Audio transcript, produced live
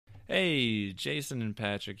Hey, Jason and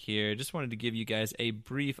Patrick here. Just wanted to give you guys a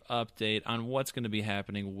brief update on what's going to be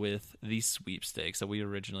happening with the sweepstakes that we were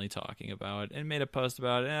originally talking about and made a post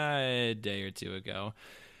about a day or two ago.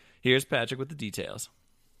 Here's Patrick with the details.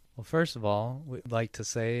 Well, first of all, we'd like to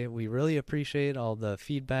say we really appreciate all the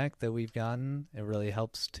feedback that we've gotten. It really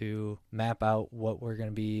helps to map out what we're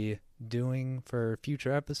going to be doing for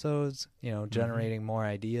future episodes, generating more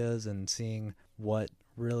ideas and seeing what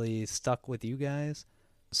really stuck with you guys.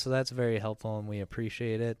 So that's very helpful and we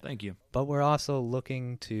appreciate it. Thank you. But we're also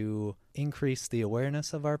looking to increase the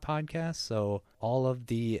awareness of our podcast. So all of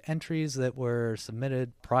the entries that were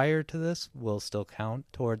submitted prior to this will still count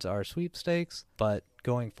towards our sweepstakes. But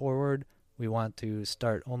going forward, we want to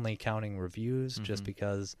start only counting reviews just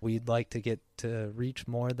because we'd like to get to reach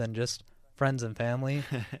more than just friends and family.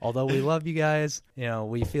 Although we love you guys,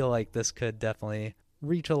 we feel like this could definitely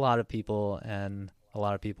reach a lot of people and a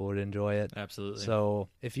lot of people would enjoy it. Absolutely. So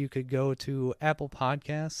if you could go to Apple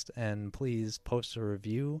Podcast and please post a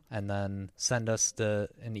review and then send us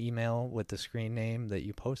an email with the screen name that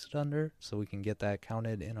you posted under so we can get that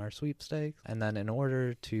counted in our sweepstakes. And then in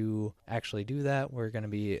order to actually do that, we're going to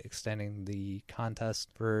be extending the contest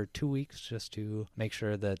for 2 weeks just to make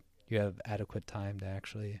sure that you have adequate time to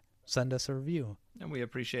actually send us a review. And we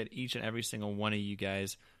appreciate each and every single one of you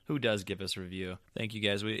guys who does give us a review. Thank you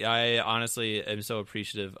guys. I honestly am so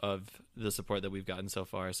appreciative of the support that we've gotten so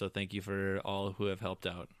far. So thank you for all who have helped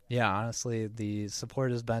out. Yeah, honestly, the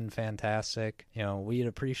support has been fantastic. We'd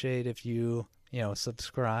appreciate if you,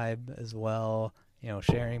 subscribe as well,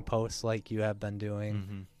 sharing posts like you have been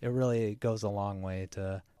doing. It really goes a long way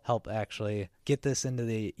to help actually get this into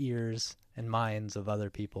the ears and minds of other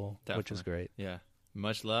people, Definitely. Which is great. Yeah.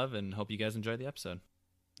 Much love and hope you guys enjoy the episode.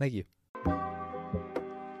 Thank you.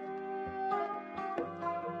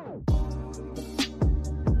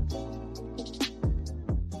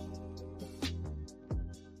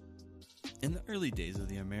 In the early days of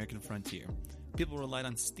the American frontier, people relied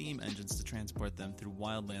on steam engines to transport them through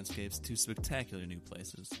wild landscapes to spectacular new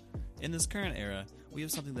places. In this current era, we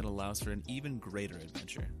have something that allows for an even greater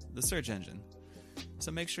adventure, the search engine.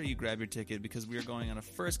 So make sure you grab your ticket because we are going on a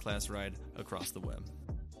first-class ride across the web.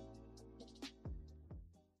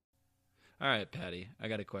 All right, Patty, I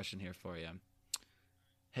got a question here for you.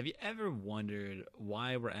 Have you ever wondered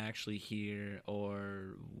why we're actually here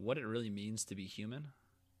or what it really means to be human?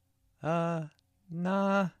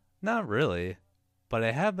 Nah, not really. But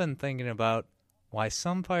I have been thinking about why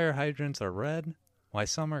some fire hydrants are red, why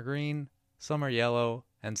some are green, some are yellow,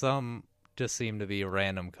 and some just seem to be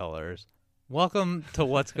random colors. Welcome to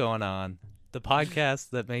What's Going On, the podcast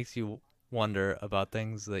that makes you wonder about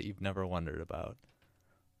things that you've never wondered about.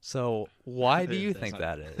 So, why do you think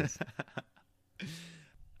that is?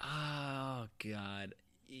 Oh, God.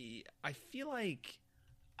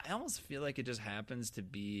 I almost feel like it just happens to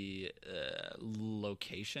be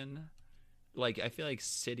location. Like, I feel like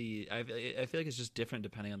I feel like it's just different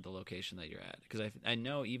depending on the location that you're at. Because I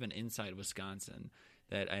know even inside Wisconsin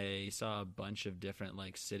that I saw a bunch of different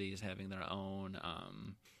like cities having their own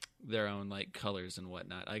like colors and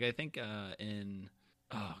whatnot. Like I think in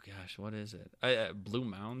what is it? Blue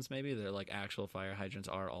Mounds maybe they're like actual fire hydrants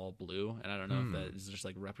are all blue, and I don't know if that is just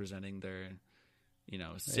like representing their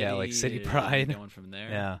city. Yeah, like city pride. Going from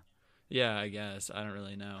there. Yeah, I guess I don't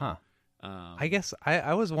really know. Huh. I guess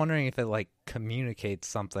I was wondering if it like communicates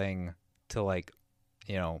something to like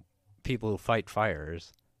people who fight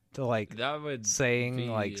fires. To like that would saying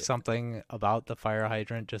like something about the fire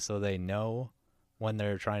hydrant just so they know when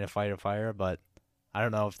they're trying to fight a fire, but I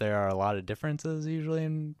don't know if there are a lot of differences usually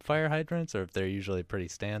in fire hydrants or if they're usually pretty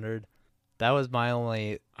standard. That was my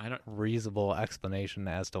only reasonable explanation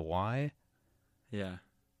as to why. Yeah.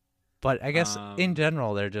 But I guess in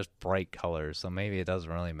general they're just bright colors, so maybe it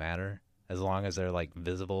doesn't really matter as long as they're like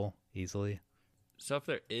visible easily. So if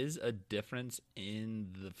there is a difference in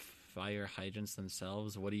the fire hydrants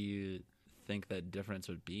themselves, what do you think that difference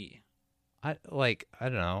would be? I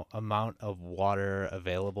don't know, amount of water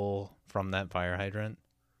available from that fire hydrant.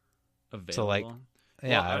 Available? So like,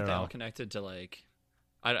 yeah, I don't know. All connected to like,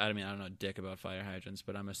 I mean, I don't know dick about fire hydrants,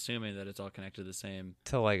 but I'm assuming that it's all connected to the same.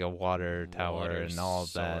 To like a water tower and all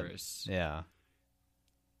of that. Yeah.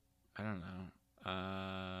 I don't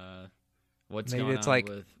know. What's maybe going it's on like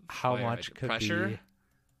with how fire much could pressure? be.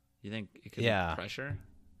 You think it could Yeah. be pressure?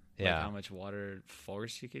 Yeah. Like how much water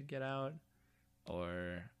force you could get out,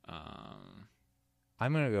 or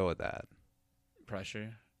I'm gonna go with that.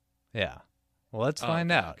 Pressure. Yeah. Well, let's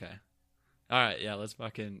find out. Okay. All right. Yeah. Let's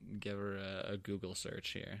fucking give her a Google search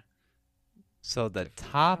here. So the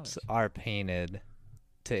tops are painted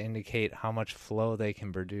to indicate how much flow they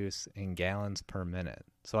can produce in gallons per minute.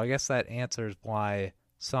 So I guess that answers why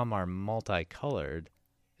some are multicolored,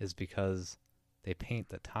 is because they paint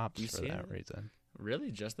the tops Do you for see that it? reason.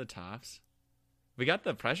 Really, just the tops? We got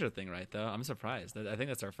the pressure thing right, though. I'm surprised. I think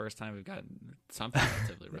that's our first time we've gotten something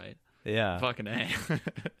relatively right. Yeah. Fucking A.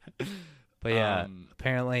 But yeah,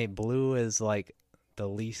 apparently blue is like the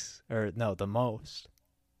least, or no, the most.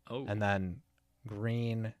 Oh, And then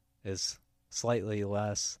green is slightly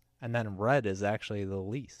less. And then red is actually the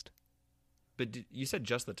least. but you said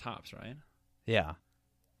just the tops, right? Yeah.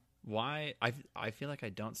 Why? I feel like I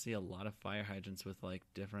don't see a lot of fire hydrants with like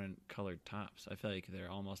different colored tops. I feel like they're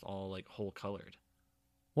almost all like whole colored.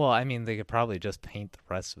 Well, I mean, they could probably just paint the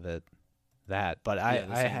rest of it that. But Yeah,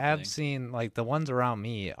 the I same have thing. seen, like, the ones around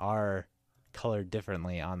me are colored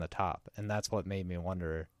differently on the top. And that's what made me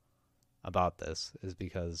wonder about this, is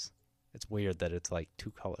because it's weird that it's like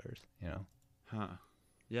two colors, you know? Huh.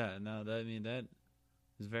 Yeah, no, that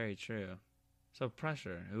is very true. So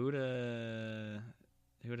pressure. Who would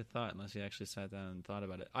have thought unless you actually sat down and thought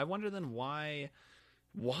about it. I wonder then why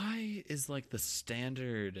is like the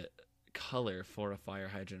standard color for a fire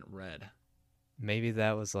hydrant red? Maybe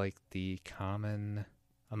that was like the common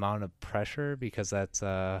amount of pressure, because that's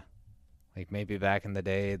like maybe back in the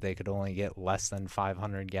day they could only get less than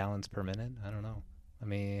 500 gallons per minute. I don't know. I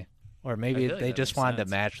mean, or maybe feel like they that just makes wanted sense.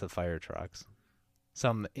 to match the fire trucks.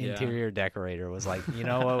 Some Yeah. interior decorator was like, you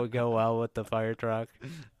know what would go well with the fire truck?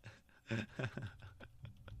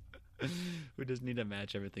 We just need to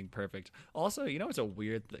match everything perfect. Also, you know it's a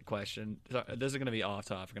weird question? This is going to be off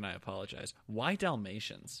topic, and I apologize. Why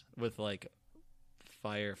Dalmatians with like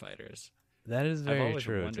firefighters? That is I've very always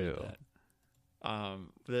true wondered too.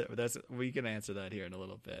 that. That's we can answer that here in a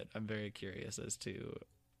little bit. I'm very curious as to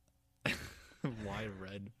why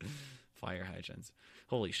red fire hydrants.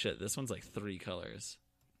 Holy shit! This one's like 3 colors.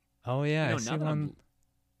 Oh yeah, You know, I see now that I'm- one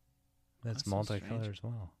that's That's so multicolor strange. as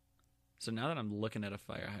well. So now that I'm looking at a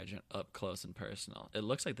fire hydrant up close and personal, it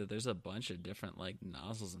looks like that there's a bunch of different like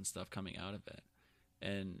nozzles and stuff coming out of it.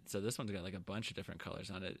 And so this one's got like a bunch of different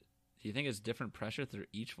colors on it. Do you think it's different pressure through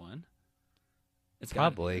each one? It's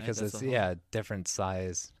gotta be, Probably right? because That's it's the whole- different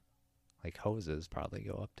size, like hoses probably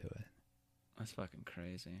go up to it. That's fucking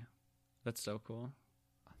crazy. That's so cool.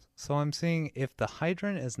 So I'm seeing if the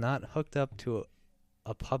hydrant is not hooked up to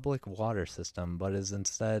a public water system, but is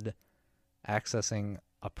instead accessing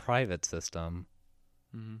a private system,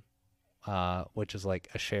 Mm-hmm. which is like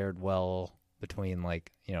a shared well between,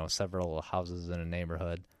 like, you know, several houses in a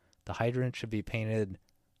neighborhood, the hydrant should be painted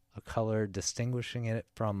a color distinguishing it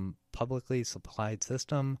from publicly supplied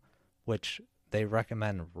system, which they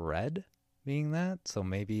recommend red being that. So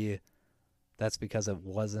maybe that's because it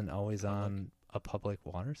wasn't always on a public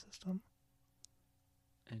water system.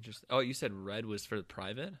 Interesting. Oh, you said red was for the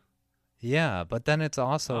private? Yeah, but then it's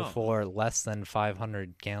also Oh. for less than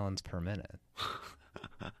 500 gallons per minute.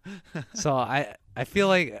 So I feel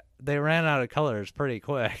like they ran out of colors pretty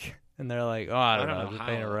quick, and they're like, oh, I don't know, just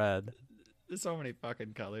paint it how. red. There's so many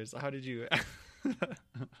fucking colors. How did you?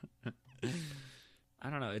 I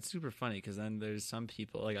don't know. It's super funny because then there's some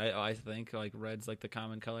people like I think like red's like the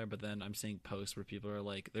common color, but then I'm seeing posts where people are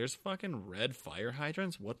like, "There's fucking red fire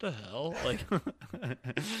hydrants. What the hell?" Like,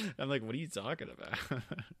 I'm like, "What are you talking about?"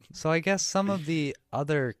 So I guess some of the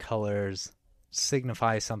other colors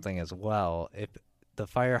signify something as well. If the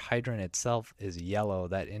fire hydrant itself is yellow,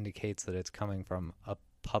 that indicates that it's coming from a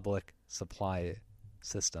public supply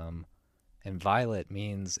system. And violet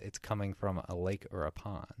means it's coming from a lake or a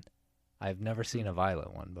pond. I've never seen a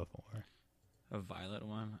violet one before. A violet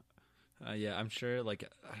one. Yeah, I'm sure. Like,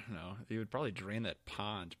 I don't know. You would probably drain that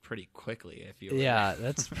pond pretty quickly if you. Were... Yeah,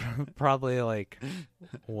 that's probably like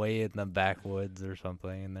way in the backwoods or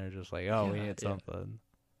something, and they're just like, "Oh, we Yeah, need yeah. something."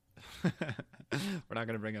 We're not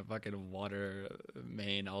gonna bring a fucking water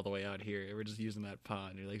main all the way out here. We're just using that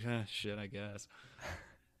pond. You're like, shit, I guess.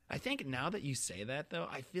 I think now that you say that, though,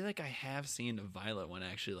 I feel like I have seen a violet one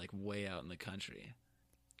actually, like way out in the country.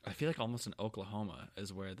 I feel like almost in Oklahoma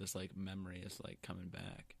is where this like memory is like coming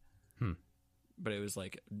back. But it was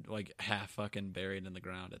like half fucking buried in the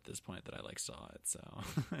ground at this point that I like saw it. So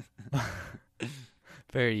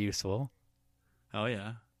Very useful. oh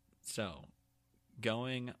yeah. So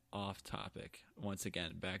going off topic once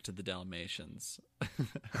again, back to the Dalmatians.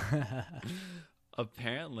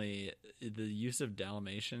 Apparently, the use of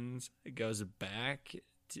Dalmatians goes back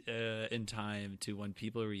in time to when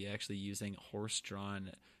people were actually using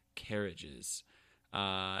horse-drawn carriages.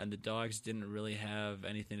 And the dogs didn't really have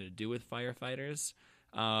anything to do with firefighters.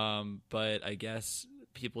 But I guess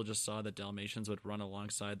people just saw that Dalmatians would run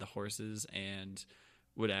alongside the horses and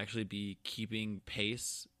would actually be keeping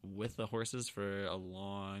pace with the horses for a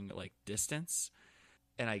long like distance.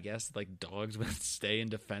 And I guess like dogs would stay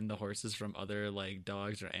and defend the horses from other like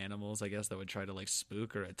dogs or animals, I guess, that would try to like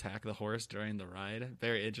spook or attack the horse during the ride.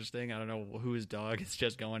 Very interesting. I don't know whose dog is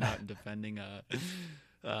just going out and defending a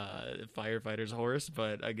firefighter's horse,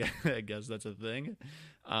 but I guess that's a thing.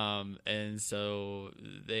 And so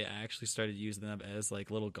they actually started using them as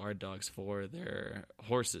like little guard dogs for their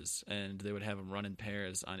horses, and they would have them run in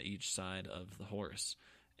pairs on each side of the horse.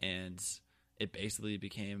 And it basically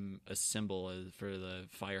became a symbol for the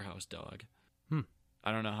firehouse dog.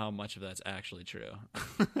 I don't know how much of that's actually true.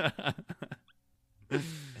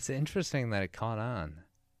 It's interesting that it caught on.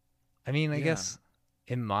 I mean, I guess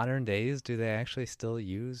in modern days, do they actually still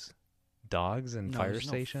use dogs in fire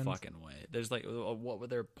stations? No fucking way. There's like, what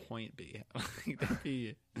would their point be?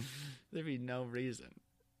 There'd be no reason.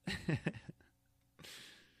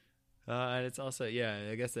 And it's also,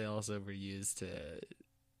 I guess they also were used to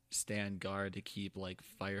stand guard to keep like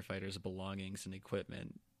firefighters' belongings and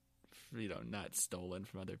equipment, not stolen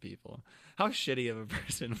from other people. How shitty of a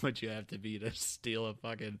person would you have to be to steal a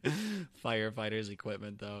fucking firefighter's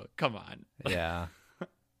equipment, though? Come on. Yeah.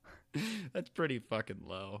 That's pretty fucking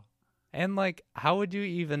low. And like, how would you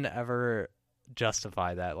even ever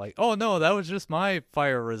justify that? Like, oh no, that was just my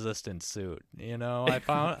fire resistant suit. I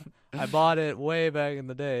bought it way back in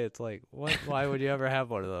the day. It's like, what? Why would you ever have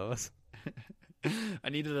one of those? I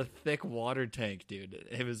needed a thick water tank, dude.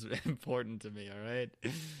 It was important to me, all right?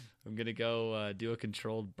 I'm going to go do a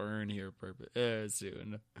controlled burn here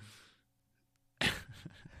soon.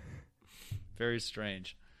 Very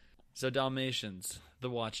strange. So Dalmatians, the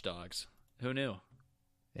watchdogs. Who knew?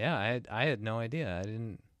 Yeah, I had no idea.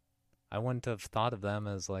 I wouldn't have thought of them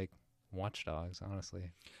as like watchdogs,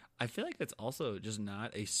 honestly. I feel like that's also just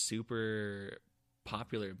not a super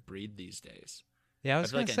popular breed these days. Yeah, I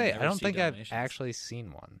was going to say, I don't think I've actually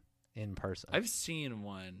seen one in person. I've seen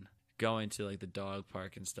one going to like the dog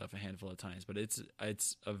park and stuff a handful of times, but it's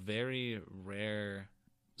a very rare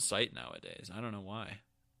sight nowadays. I don't know why.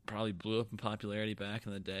 Probably blew up in popularity back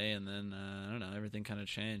in the day, and then, I don't know, everything kind of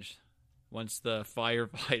changed. Once the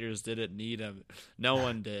firefighters didn't need them, no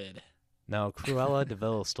one did. No, Cruella de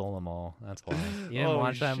Vil stole them all. That's why. You didn't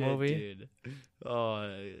watch that movie? Dude. Oh,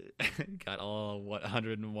 got all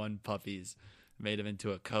 101 puppies. Made him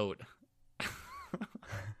into a coat.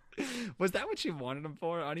 Was that what she wanted him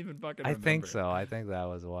for? I don't even fucking remember. I think so. I think that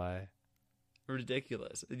was why.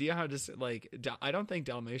 Ridiculous. Do you know how just like I don't think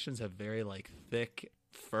Dalmatians have very like thick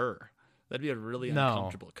fur. That'd be a really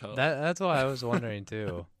uncomfortable coat. That's what I was wondering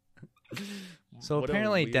too. So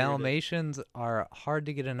apparently Dalmatians are hard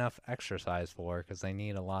to get enough exercise for because they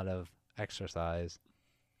need a lot of exercise.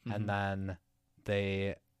 Mm-hmm. And then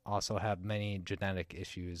they also have many genetic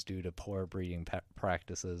issues due to poor breeding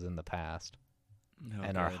practices in the past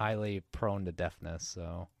and are highly prone to deafness.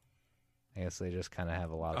 So I guess they just kind of have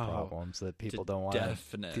a lot of problems that people don't want to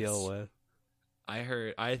deal with.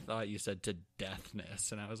 I thought you said to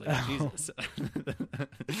deafness, and I was like, Jesus. I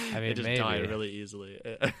mean, they just die really easily.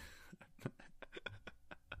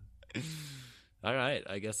 All right,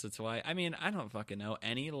 I guess that's why. I mean, I don't fucking know.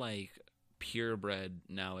 Any like purebred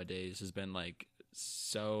nowadays has been like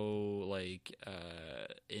so like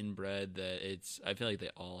inbred that I feel like they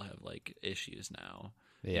all have like issues now.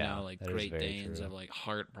 Yeah, like Great Danes have like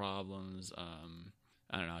heart problems.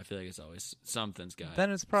 I don't know. I feel like it's always something's got.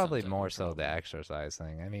 Then it's probably more so the exercise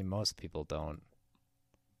thing. I mean, most people don't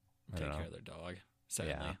take care of their dog.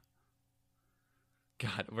 Sadly. Yeah.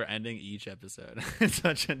 God, we're ending each episode in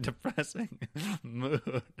such a depressing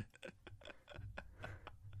mood.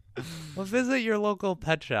 Well, visit your local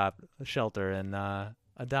pet shelter and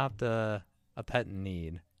adopt a pet in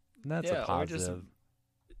need. That's a positive.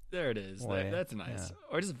 There it is. That's nice. Yeah.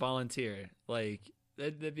 Or just volunteer. Like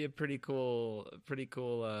that'd be a pretty cool.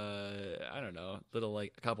 I don't know, little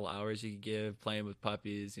like a couple hours you could give playing with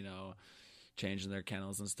puppies. Changing their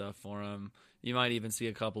kennels and stuff for them. You might even see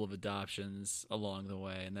a couple of adoptions along the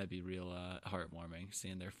way, and that'd be real heartwarming,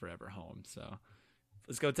 seeing their forever home. So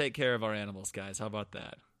let's go take care of our animals, guys. How about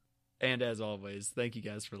that? And as always, thank you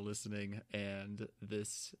guys for listening. And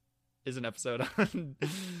this is an episode on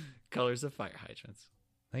colors of fire hydrants.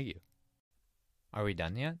 Thank you. Are we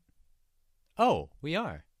done yet? Oh, we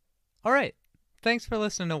are. All right. Thanks for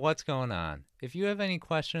listening to What's Going On. If you have any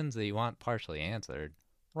questions that you want partially answered,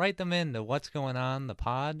 write them in to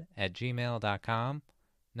what'sgoingonthepod@gmail.com.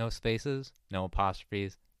 No spaces, no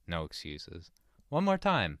apostrophes, no excuses. One more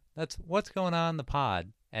time. That's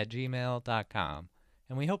what'sgoingonthepod@gmail.com.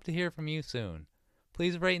 And we hope to hear from you soon.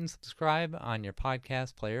 Please rate and subscribe on your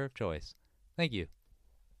podcast player of choice. Thank you.